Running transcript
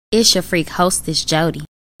It's your freak hostess, Jody,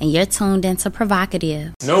 and you're tuned into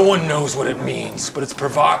Provocative. No one knows what it means, but it's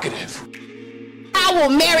provocative. I will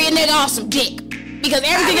marry a nigga off some dick because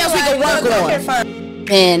everything else we can work on.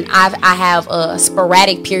 And I have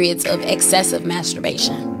sporadic periods of excessive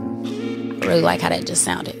masturbation. I really like how that just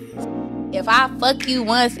sounded. If I fuck you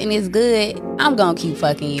once and it's good, I'm gonna keep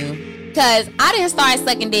fucking you. Because I didn't start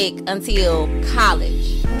sucking dick until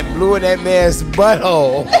college. Blew in that man's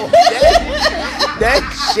butthole.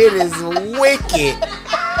 That shit is wicked.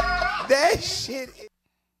 That shit is...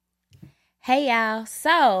 Hey y'all,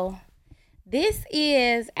 so this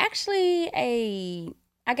is actually a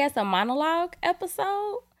monologue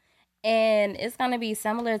episode, and it's going to be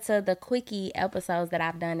similar to the quickie episodes that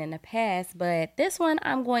I've done in the past, but this one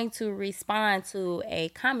I'm going to respond to a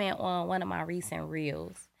comment on one of my recent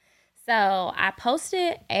reels. So I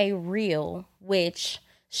posted a reel which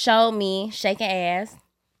showed me shaking ass,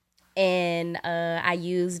 and I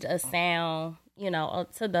used a sound,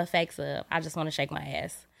 to the effects of, I just want to shake my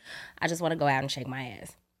ass. I just want to go out and shake my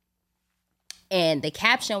ass. And the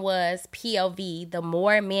caption was, POV, the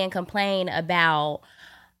more men complain about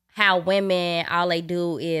how women, all they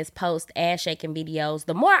do is post ass shaking videos,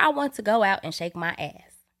 the more I want to go out and shake my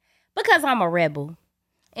ass. Because I'm a rebel.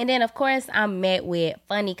 And then, of course, I'm met with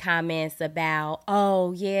funny comments about,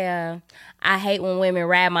 oh, yeah, I hate when women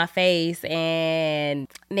ride my face and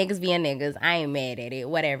niggas being niggas. I ain't mad at it.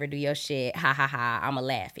 Whatever, do your shit. Ha, ha, ha. I'ma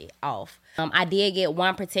laugh it off. I did get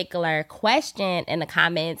one particular question in the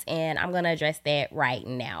comments, and I'm going to address that right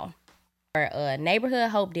now. Her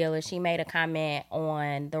neighborhood hope dealer, she made a comment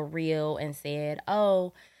on the reel and said,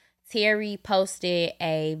 oh, Terry posted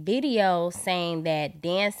a video saying that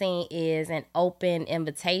dancing is an open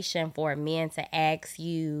invitation for men to ask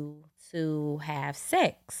you to have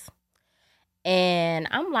sex. And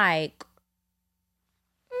I'm like,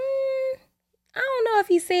 I don't know if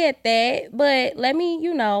he said that, but let me,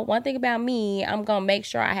 one thing about me, I'm going to make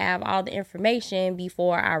sure I have all the information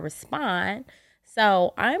before I respond.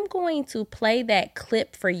 So I'm going to play that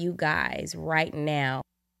clip for you guys right now.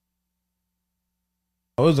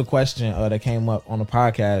 It was a question that came up on the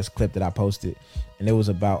podcast clip that I posted, and it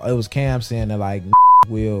was Cam saying that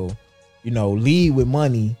will, lead with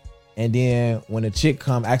money, and then when a chick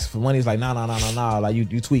come asking for money, it's like nah, like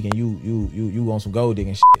you tweaking, you on some gold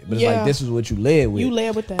digging shit. But it's like, this is what you led with. You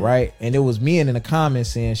led with that, right? And it was men in the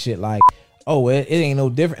comments saying shit like, oh, it ain't no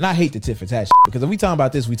different. And I hate the tit for tat shit, because if we talking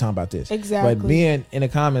about this, we talking about this. Exactly. But men in the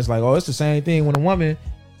comments like, oh, it's the same thing when a woman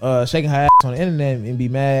shaking her ass on the internet and be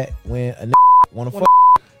mad when a want to fuck.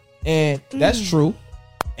 And that's true.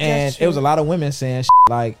 And it was a lot of women saying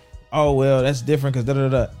like, oh, well, that's different because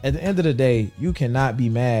da-da-da-da. At the end of the day, you cannot be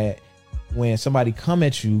mad when somebody come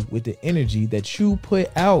at you with the energy that you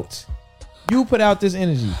put out. You put out this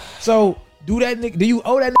energy. So do you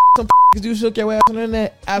owe that some because you shook your ass on the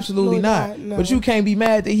internet? Absolutely not. No. But you can't be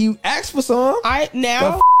mad that he asked for some.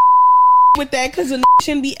 With that, because a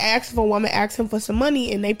shouldn't be asking for a woman asking for some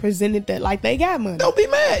money and they presented that like they got money. Don't be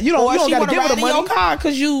mad. You don't gotta give her the money. Your car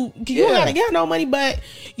because you don't gotta get no money, but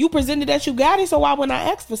you presented that you got it, so why wouldn't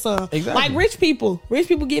I ask for some? Exactly. Like rich people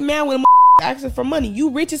get mad when a asking for money.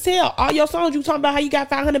 You rich as hell. All your songs you talking about how you got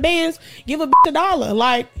 500 bands, give a $1.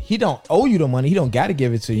 Like, he don't owe you the money. He don't gotta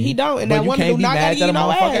give it to you. He don't. And but that woman do not gotta give you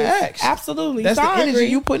no ass. Ask. Absolutely. That's the energy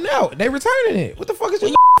you putting out. They returning it. What the fuck is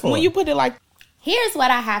you for? When you put it like, here's what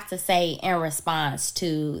I have to say in response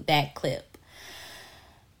to that clip.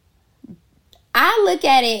 I look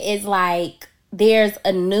at it as like there's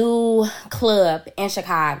a new club in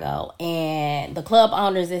Chicago and the club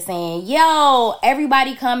owners is saying, yo,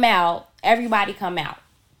 everybody come out. Everybody come out.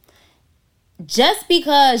 Just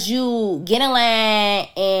because you get in line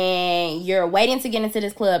and you're waiting to get into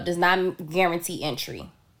this club does not guarantee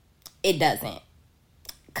entry. It doesn't.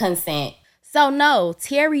 Consent. So no,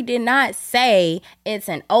 Terry did not say it's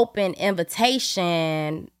an open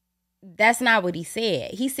invitation. That's not what he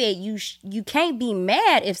said. He said you can't be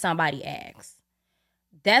mad if somebody asks.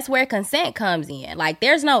 That's where consent comes in. Like,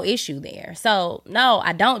 there's no issue there. So no,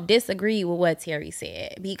 I don't disagree with what Terry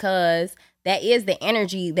said, because that is the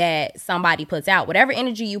energy that somebody puts out. Whatever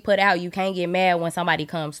energy you put out, you can't get mad when somebody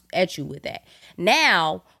comes at you with that.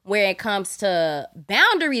 Now, where it comes to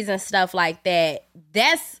boundaries and stuff like that,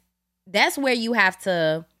 that's where you have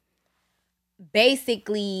to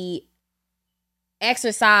basically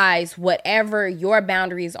exercise whatever your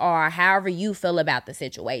boundaries are, however you feel about the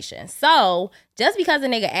situation. So just because a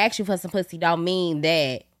nigga asks you for some pussy don't mean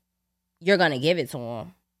that you're gonna give it to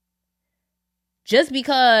him. just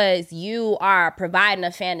because you are providing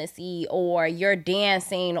a fantasy or you're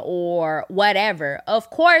dancing or whatever, of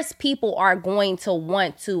course people are going to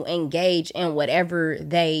want to engage in whatever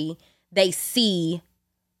they see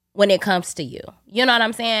when it comes to you. You know what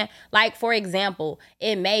I'm saying? Like, for example,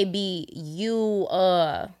 it may be you,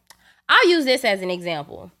 I'll use this as an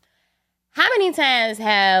example. How many times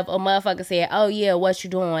have a motherfucker said, oh yeah, what you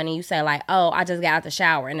doing? And you say like, oh, I just got out the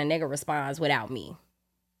shower, and the nigga responds without me.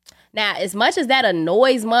 Now, as much as that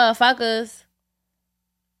annoys motherfuckers,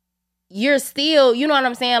 you're still, you know what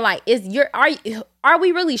I'm saying? Like, are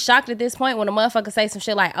we really shocked at this point when a motherfucker say some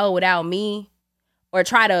shit like, oh, without me? Or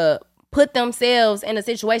try to put themselves in a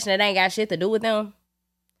situation that ain't got shit to do with them?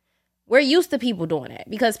 We're used to people doing that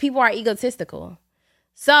because people are egotistical.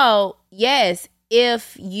 So, yes,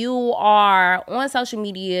 if you are on social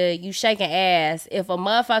media, you shaking ass, if a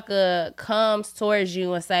motherfucker comes towards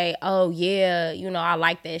you and say, oh yeah, you know, I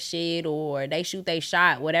like that shit, or they shoot they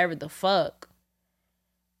shot, whatever the fuck,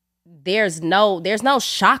 there's no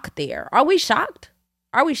shock there. Are we shocked?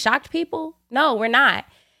 Are we shocked people? No, we're not.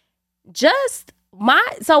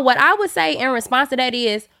 So what I would say in response to that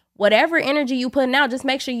is, whatever energy you putting out, just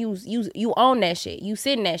make sure you own that shit. You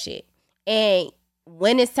sit in that shit. And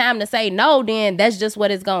when it's time to say no, then that's just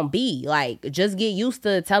what it's gonna be. Like, just get used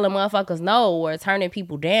to telling motherfuckers no or turning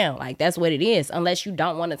people down. Like, that's what it is, unless you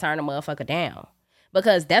don't want to turn a motherfucker down.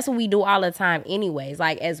 Because that's what we do all the time anyways.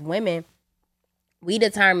 Like, as women, we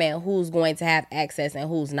determine who's going to have access and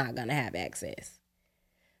who's not gonna have access.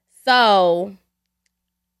 So,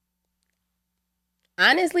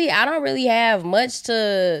 honestly, I don't really have much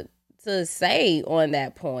to say on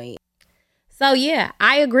that point. So yeah,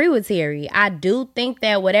 I agree with Terry. I do think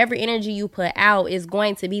that whatever energy you put out is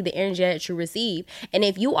going to be the energy that you receive. And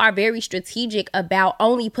if you are very strategic about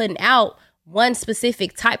only putting out one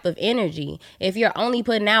specific type of energy, if you're only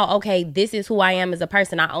putting out, okay, this is who I am as a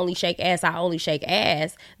person, I only shake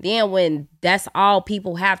ass, then when that's all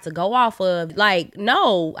people have to go off of, like,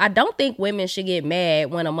 no, I don't think women should get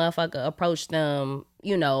mad when a motherfucker approach them,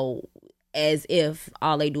 you know, as if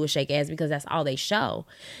all they do is shake ass, because that's all they show.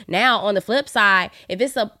 Now, on the flip side, if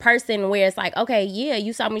it's a person where it's like, okay, yeah,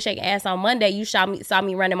 you saw me shake ass on Monday, you saw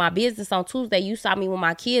me running my business on Tuesday, you saw me with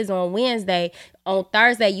my kids on Wednesday, on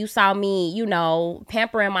Thursday, you saw me, you know,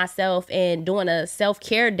 pampering myself and doing a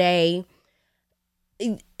self-care day.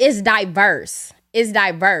 It's diverse. It's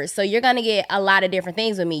diverse. So you're going to get a lot of different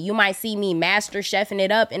things with me. You might see me master chefing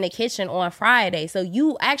it up in the kitchen on Friday. So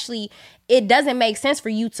you actually, it doesn't make sense for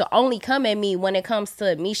you to only come at me when it comes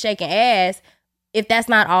to me shaking ass if that's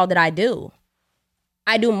not all that I do.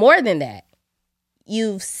 I do more than that.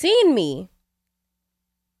 You've seen me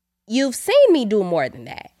do more than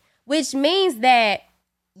that, which means that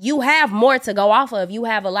you have more to go off of. You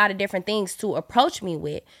have a lot of different things to approach me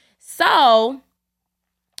with. So,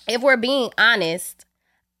 if we're being honest,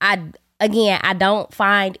 I don't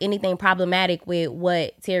find anything problematic with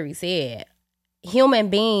what Terry said. Human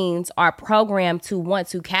beings are programmed to want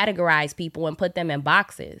to categorize people and put them in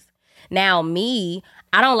boxes. Now, me,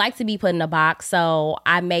 I don't like to be put in a box, so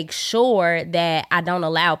I make sure that I don't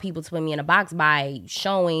allow people to put me in a box by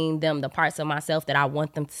showing them the parts of myself that I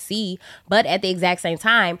want them to see. But at the exact same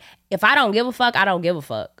time, if I don't give a fuck, I don't give a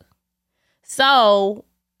fuck. So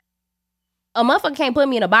a motherfucker can't put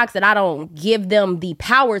me in a box that I don't give them the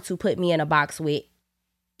power to put me in a box with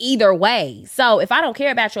either way. So if I don't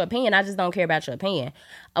care about your opinion, I just don't care about your opinion.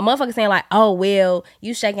 A motherfucker saying like, oh, well,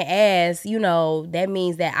 you shaking ass, you know, that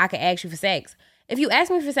means that I can ask you for sex. If you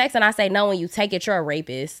ask me for sex and I say no and you take it, you're a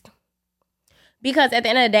rapist. Because at the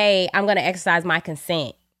end of the day, I'm going to exercise my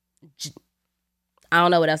consent. I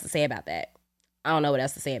don't know what else to say about that.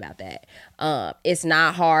 It's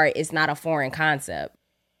not hard. It's not a foreign concept.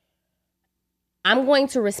 I'm going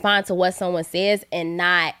to respond to what someone says and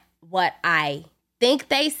not what I think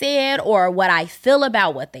they said or what I feel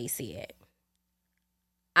about what they said.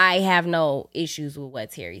 I have no issues with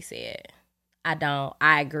what Terry said. I don't.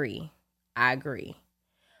 I agree.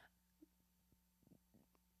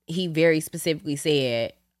 He very specifically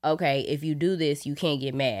said, okay, if you do this, you can't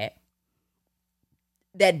get mad.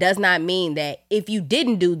 That does not mean that if you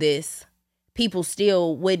didn't do this, people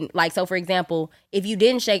still wouldn't, like, so for example, if you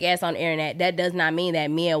didn't shake ass on the internet, that does not mean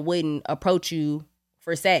that men wouldn't approach you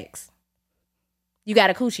for sex. You got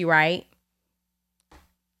a coochie, right?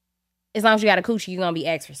 As long as you got a coochie, you're going to be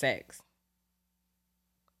asked for sex.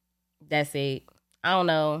 That's it. I don't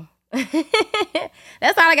know.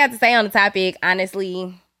 That's all I got to say on the topic,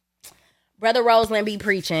 honestly. Brother Roseland be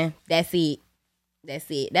preaching. That's it.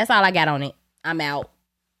 That's all I got on it. I'm out.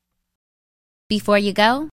 Before you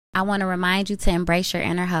go, I want to remind you to embrace your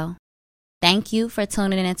inner hoe. Thank you for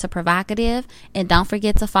tuning into Provocative, and don't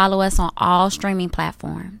forget to follow us on all streaming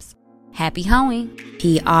platforms. Happy hoeing.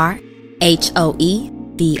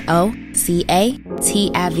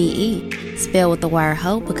 PRHOEVOCATIVE. Spell with the word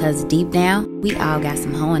hoe because deep down, we all got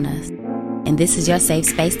some hoe in us. And this is your safe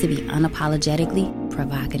space to be unapologetically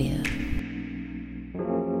provocative.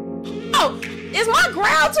 Oh, is my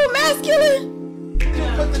growl too masculine?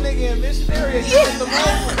 Put the nigga in missionary.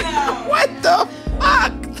 Yeah. What the